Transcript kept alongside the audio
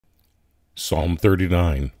Psalm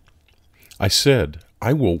 39. I said,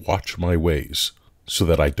 I will watch my ways, so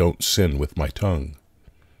that I don't sin with my tongue.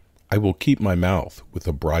 I will keep my mouth with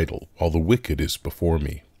a bridle while the wicked is before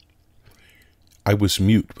me. I was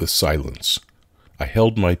mute with silence. I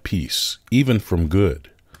held my peace, even from good.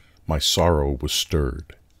 My sorrow was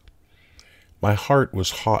stirred. My heart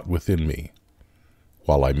was hot within me.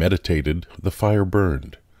 While I meditated, the fire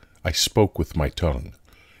burned. I spoke with my tongue.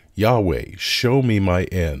 Yahweh, show me my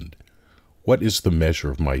end. What is the measure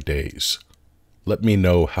of my days? Let me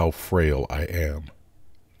know how frail I am.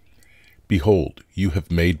 Behold, you have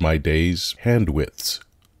made my days hand-widths.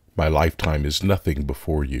 My lifetime is nothing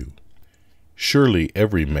before you. Surely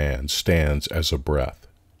every man stands as a breath.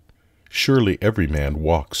 Surely every man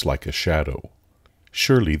walks like a shadow.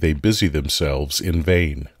 Surely they busy themselves in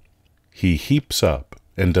vain. He heaps up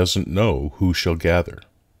and doesn't know who shall gather.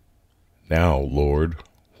 Now, Lord,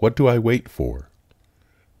 what do I wait for?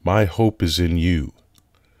 My hope is in you.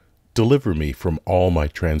 Deliver me from all my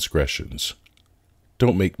transgressions.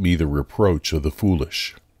 Don't make me the reproach of the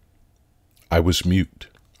foolish. I was mute.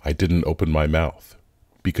 I didn't open my mouth,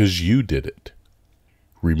 because you did it.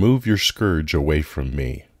 Remove your scourge away from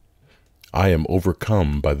me. I am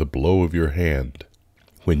overcome by the blow of your hand.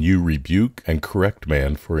 When you rebuke and correct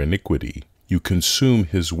man for iniquity, you consume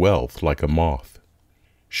his wealth like a moth.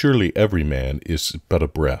 Surely every man is but a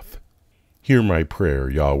breath. Hear my prayer,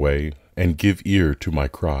 Yahweh, and give ear to my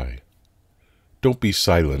cry. Don't be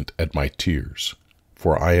silent at my tears,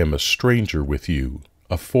 for I am a stranger with you,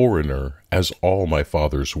 a foreigner as all my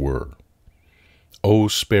fathers were. Oh,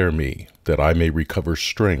 spare me, that I may recover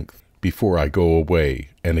strength before I go away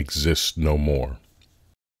and exist no more.